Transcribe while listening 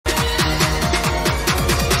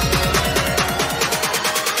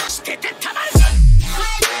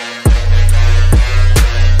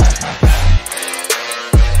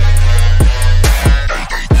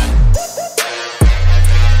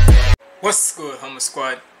good, Hummer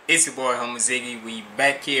Squad? It's your boy Hummer Ziggy. We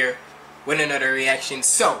back here with another reaction.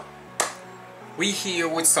 So we here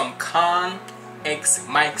with some K.A.A.N x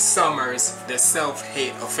Mike Summers, the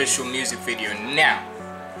Self-Hate official music video. Now,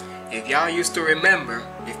 if y'all used to remember,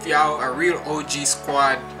 if y'all are real OG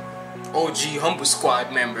Humble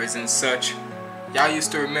Squad members and such, y'all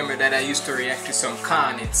used to remember that I used to react to some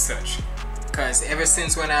K.A.A.N and such. Cause ever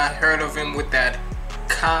since when I heard of him with that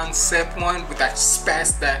concept one, with that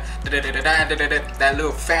spaz, that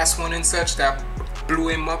little fast one and such, that blew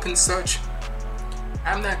him up and such,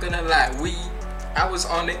 I'm not gonna lie, I was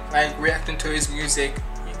on it, like reacting to his music,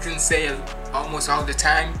 you can say almost all the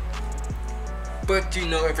time. But you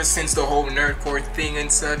know, ever since the whole nerdcore thing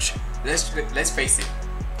and such, let's face it,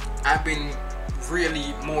 I've been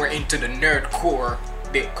really more into the nerdcore,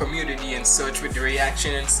 the community and such, with the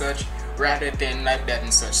reaction and such, rather than like that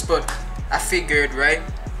and such. But I figured, right,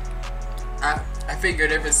 I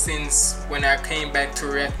figured ever since when I came back to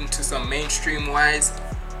reacting to some mainstream wise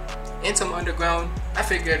and some underground, I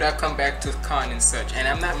figured I'd come back to K.A.A.N and such. And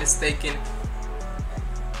I'm not mistaken,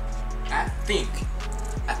 I think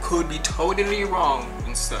I could be totally wrong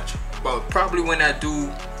and such, but probably when I do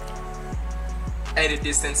edit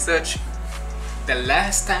this and such, the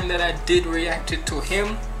last time that I did react to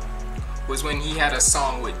him was when he had a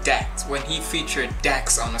song with Dax, when he featured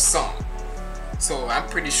Dax on a song. So I'm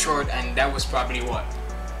pretty sure, and that was probably what,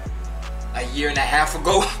 a year and a half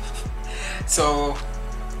ago. So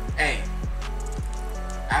hey,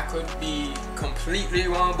 I could be completely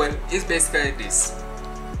wrong, but it's basically like this.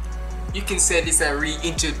 You can say this a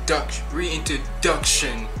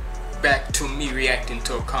reintroduction back to me reacting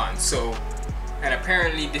to a K.A.A.N. So, and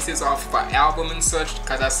apparently this is off of an album and such,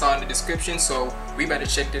 because I saw in the description. So we better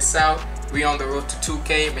check this out. We on the road to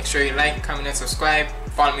 2K. Make sure you like, comment, and subscribe.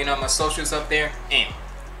 Follow me on my socials up there. And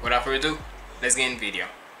without further ado, let's get in the video.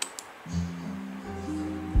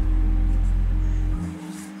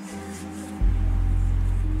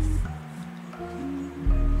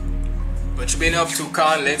 What you been up to,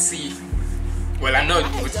 K.A.A.N? Let's see. Well, I know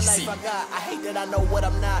what you see. I hate that I know what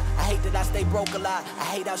I'm not. I hate that I stay broke a lot. I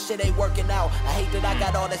hate how shit ain't working out. I hate that I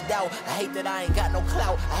got all this doubt. I hate that I ain't got no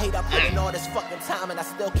clout. I hate I put in all this fucking time and I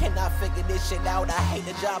still cannot figure this shit out. I hate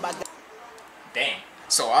the job I got. Dang.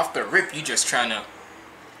 So off the rip, you just trying to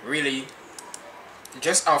really,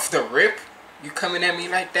 just off the rip, you coming at me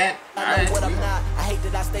like that? I know what I'm not. I hate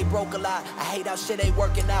that I stay broke a lot. I hate how shit ain't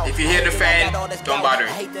working out. If you hear the fan, don't bother. I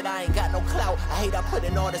hate that I ain't got no clout. I hate I put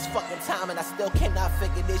in all this fucking time and I still cannot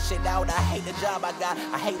figure this shit out. I hate the job I got.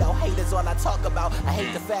 I hate how haters all I talk about. I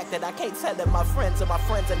hate the fact that I can't tell them my friends are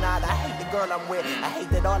not. I hate the girl I'm with. I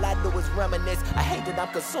hate that all I do is reminisce. I hate that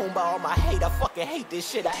I'm consumed by all my hate. I fucking hate this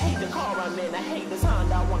shit. I hate the car I'm in. I hate this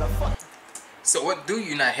Honda. I wanna fuck. So what do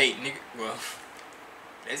you not hate, nigga? Well,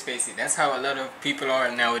 let's face it, that's how a lot of people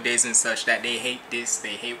are nowadays and such, that they hate this, they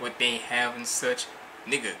hate what they have and such.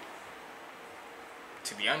 Nigga,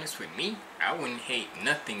 to be honest with me, I wouldn't hate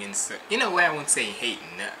nothing and such. You know what, I wouldn't say hate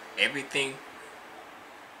everything,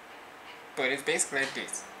 but it's basically like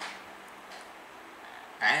this.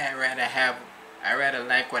 I'd rather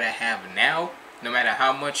like what I have now, no matter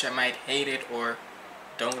how much I might hate it or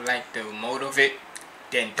don't like the mode of it,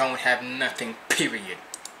 than don't have nothing, period.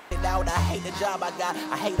 Out. I hate the job I got.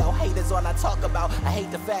 I hate how haters all I talk about. I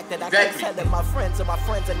hate the fact that I can't tell them my friends are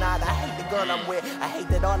not. I hate the girl I'm with. I hate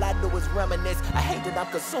that all I do is reminisce. I hate that I'm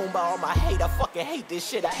consumed by all my hate. I fucking hate this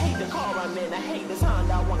shit. I hate the car I'm in. I hate this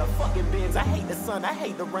Honda. I want a fucking Benz. I hate the sun. I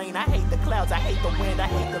hate the rain. I hate the clouds. I hate the wind. I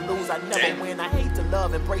hate to lose. I never win. I hate to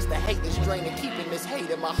love. Embrace the hate that's draining. Keeping this hate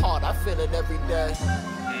in my heart. I feel it every day.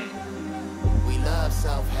 We love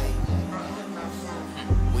self-hate.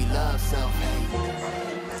 We love self-hate.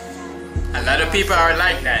 A lot of people are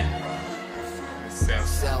like that.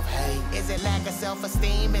 Self-hate. Is it lack of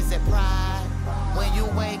self-esteem? Is it pride? When you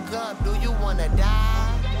wake up, do you wanna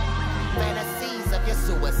die? Fantasies of your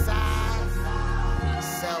suicide.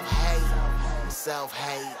 Self-hate.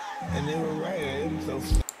 Self-hate. And they were right.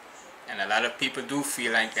 And a lot of people do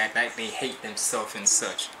feel like that, like they hate themselves and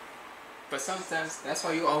such. But sometimes, that's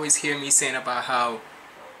why you always hear me saying about how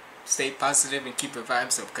stay positive and keep your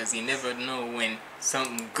vibes up, because you never know when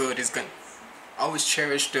something good is gonna. Always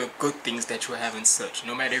cherish the good things that you have and such,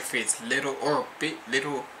 no matter if it's little or big,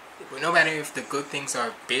 no matter if the good things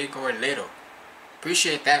are big or little.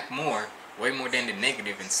 Appreciate that more, way more than the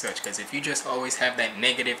negative and such, because if you just always have that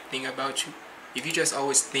negative thing about you, if you just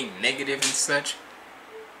always think negative and such,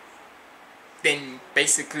 then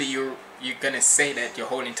basically you're gonna say that your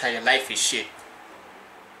whole entire life is shit.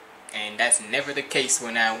 And that's never the case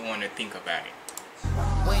when I want to think about it.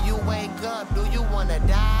 When you wake up, do you wanna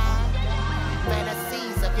die?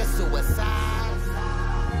 Fantasies of your suicide.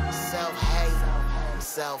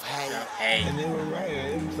 self-hate. And they were right, I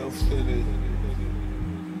am self-centered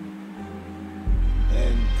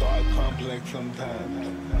and God complex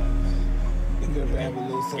sometimes.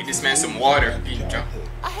 Get this man some water.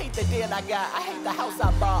 I hate the deal I got, I hate the house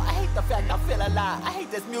I bought, I hate the fact I feel alive, I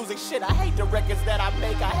hate this music shit, I hate the records that I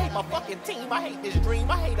make, I hate my fucking team, I hate this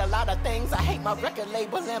dream, I hate a lot of things, I hate my record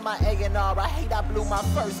label and my A&R, I hate I blew my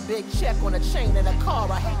first big check on a chain in a car,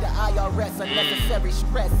 I hate the IRS, unnecessary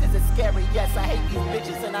stress, is it scary? Yes, I hate these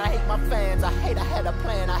bitches and I hate my fans, I hate I had a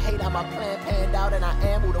plan, I hate how my plan panned out and I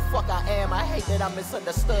am who the fuck I am, I hate that I'm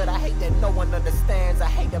misunderstood, I hate that no one understands, I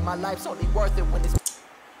hate that my life's only worth it when it's...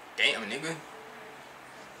 Damn, nigga.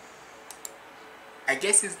 I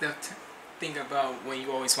guess it's the thing about when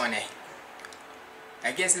you always want to...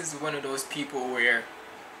 I guess it's one of those people where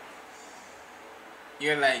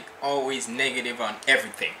you're like always negative on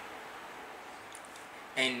everything.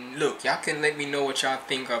 And look, y'all can let me know what y'all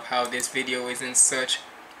think of how this video is and such.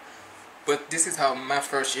 But this is how my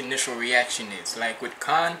first initial reaction is. Like with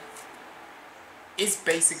K.A.A.N, it's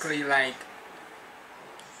basically like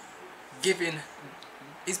giving...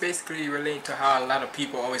 It's basically related to how a lot of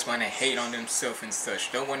people always want to hate on themselves and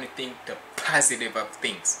such. Don't want to think the positive of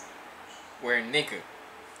things. Where nigga,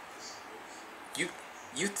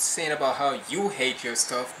 you saying about how you hate your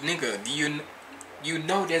stuff, nigga. You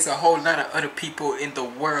know there's a whole lot of other people in the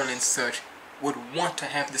world and such would want to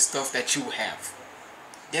have the stuff that you have.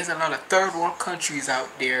 There's a lot of third world countries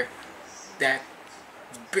out there that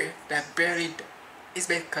barely. It's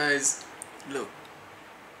because look.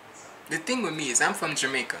 The thing with me is I'm from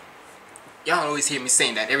Jamaica. Y'all always hear me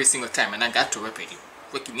saying that every single time and I got to repeat it.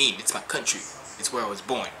 What you mean? It's my country. It's where I was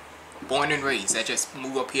born. Born and raised. I just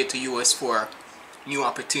moved up here to US for new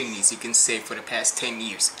opportunities, you can say, for the past 10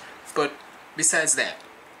 years. But besides that,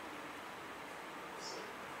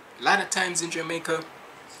 a lot of times in Jamaica,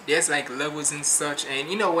 there's like levels and such. And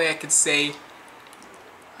you know where I could say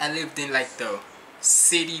I lived in like the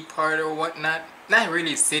city part or whatnot. Not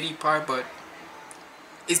really city part, but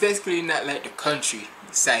it's basically not like the country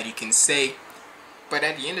side, you can say. But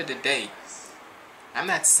at the end of the day, I'm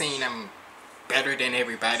not saying I'm better than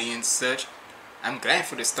everybody and such. I'm glad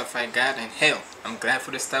for the stuff I got, and hell, I'm glad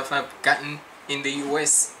for the stuff I've gotten in the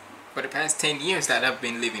US for the past 10 years that I've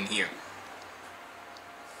been living here.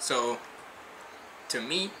 So, to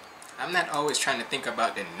me, I'm not always trying to think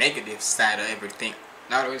about the negative side of everything.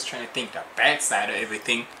 Not always trying to think the bad side of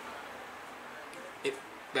everything.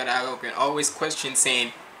 But I can always question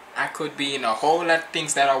saying I could be in a whole lot of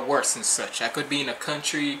things that are worse and such. I could be in a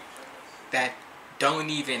country that don't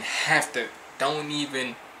even have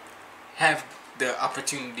the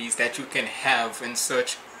opportunities that you can have and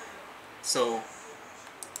such. So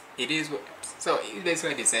it is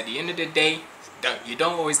basically like this. At the end of the day, you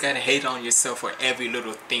don't always gotta hate on yourself for every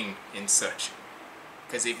little thing and such.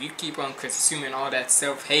 Because if you keep on consuming all that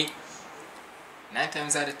self-hate, 9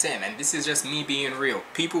 times out of 10, and this is just me being real,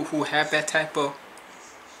 people who have that type of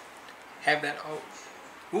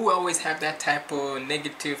who always have that type of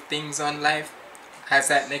negative things on life, has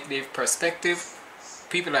that negative perspective,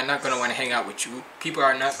 people are not going to want to hang out with you. People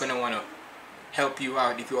are not going to want to help you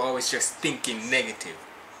out if you're always just thinking negative.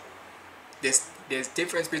 There's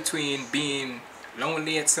difference between being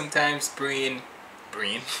lonely at sometimes, being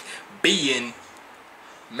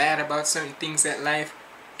mad about certain things at life,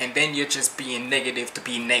 and then you're just being negative to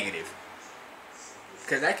be negative.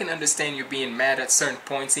 Because I can understand you being mad at certain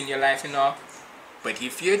points in your life and all, but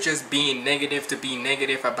if you're just being negative to be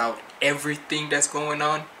negative about everything that's going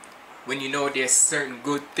on, when you know there's certain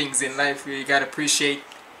good things in life you gotta appreciate,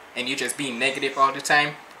 and you're just being negative all the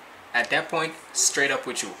time, at that point, straight up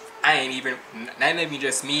with you, not even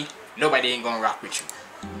just me, nobody ain't gonna rock with you.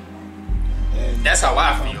 That's how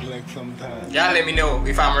I feel. Y'all let me know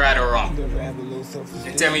if I'm right or wrong,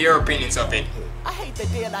 and tell me your opinions of it. I hate the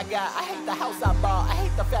deal I got, I hate the house I bought, I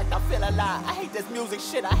hate the fact I feel alive, I hate this music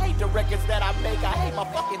shit, I hate the records that I make, I hate my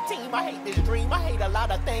fucking team, I hate this dream, I hate a lot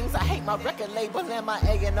of things, I hate my record label and my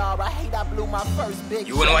A&R, I hate I blew my first big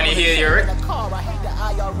You wouldn't want to hear your car, I hate the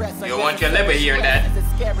IRS, you want your liver hearing that. Is it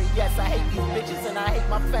scary? Yes, I hate these bitches and I hate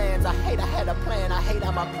my fans, I hate I had a plan, I hate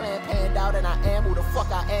how my plan panned out and I am who the fuck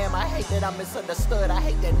I am, I hate that I'm misunderstood, I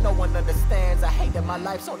hate that no one understands, I hate that my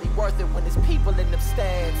life's only worth it when there's people in them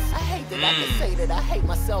stands, I hate that I can say that I hate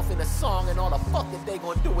myself in a song and all the fuck that they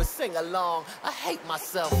gonna do is sing along. I hate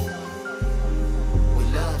myself. We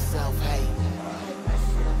love self-hate.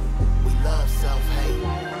 We love self-hate.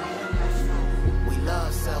 We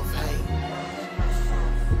love self-hate.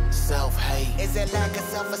 Self-hate. Is it lack of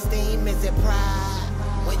self-esteem? Is it pride?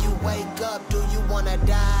 When you wake up, do you wanna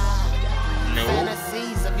die? No.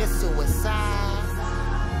 Fantasies of your suicide.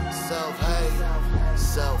 Self-hate,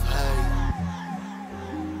 self-hate.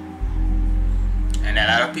 And a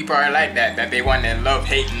lot of people are like that, that they want to love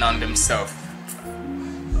hating on themselves.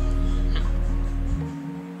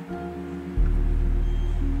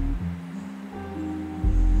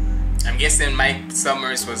 I'm guessing Mike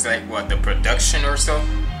Summers was like, what, the production or so?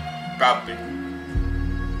 Probably.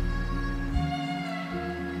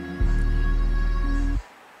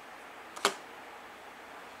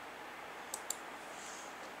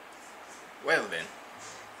 Well then,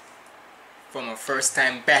 from a first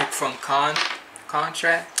time back from from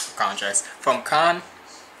K.A.A.N,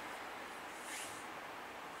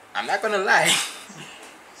 I'm not gonna lie,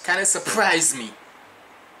 kind of surprised me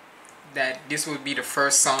that this would be the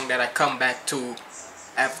first song that I come back to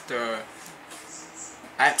after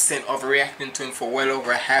absent of reacting to him for well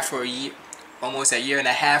over half a year, almost a year and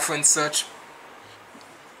a half and such.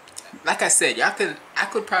 Like I said, I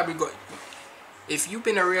could probably go, if you've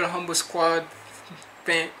been a Real Humble Squad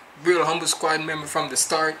fan, Real Humble Squad member from the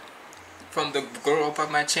start, from the grow up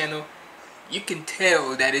of my channel, you can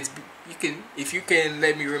tell that it's, if you can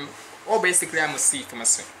let me remember, or basically I'm gonna see for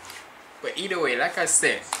myself. But either way, like I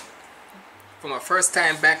said, for my first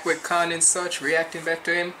time back with K.A.A.N and such, reacting back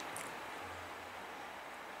to him,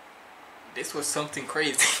 this was something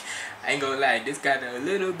crazy. I ain't gonna lie, this got a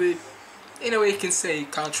little bit, in a way you can say,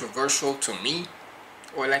 controversial to me,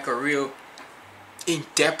 or like a real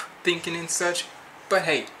in-depth thinking and such. But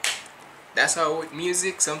hey, that's how with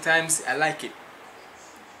music, sometimes I like it.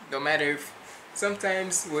 No matter if,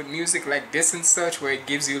 sometimes with music like this and such, where it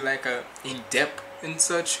gives you like a in-depth and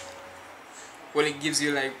such, well, it gives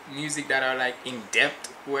you like music that are like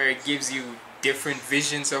in-depth, where it gives you different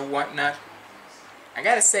visions or whatnot. I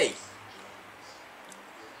gotta say,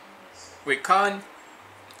 with K.A.A.N,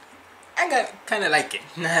 I kinda like it.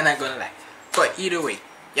 Nah, I'm not gonna lie. But either way,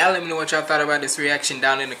 y'all let me know what y'all thought about this reaction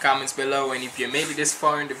down in the comments below. And if you made it this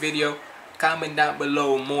far in the video, comment down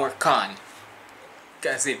below more K.A.A.N.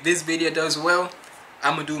 Because if this video does well,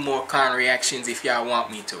 I'm gonna do more K.A.A.N reactions if y'all want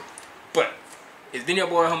me to. But it's been your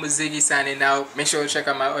boy Humble Ziggy signing out. Make sure to check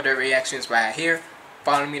out my other reactions right here.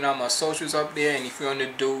 Follow me on my socials up there. And if you want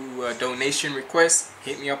to do a donation request,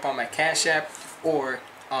 hit me up on my Cash App or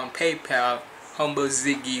on PayPal, Humble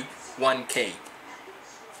Ziggy 1K.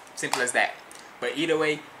 Simple as that. But either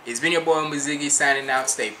way, it's been your boy Humble Ziggy signing out.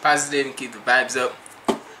 Stay positive and keep the vibes up.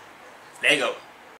 There you go.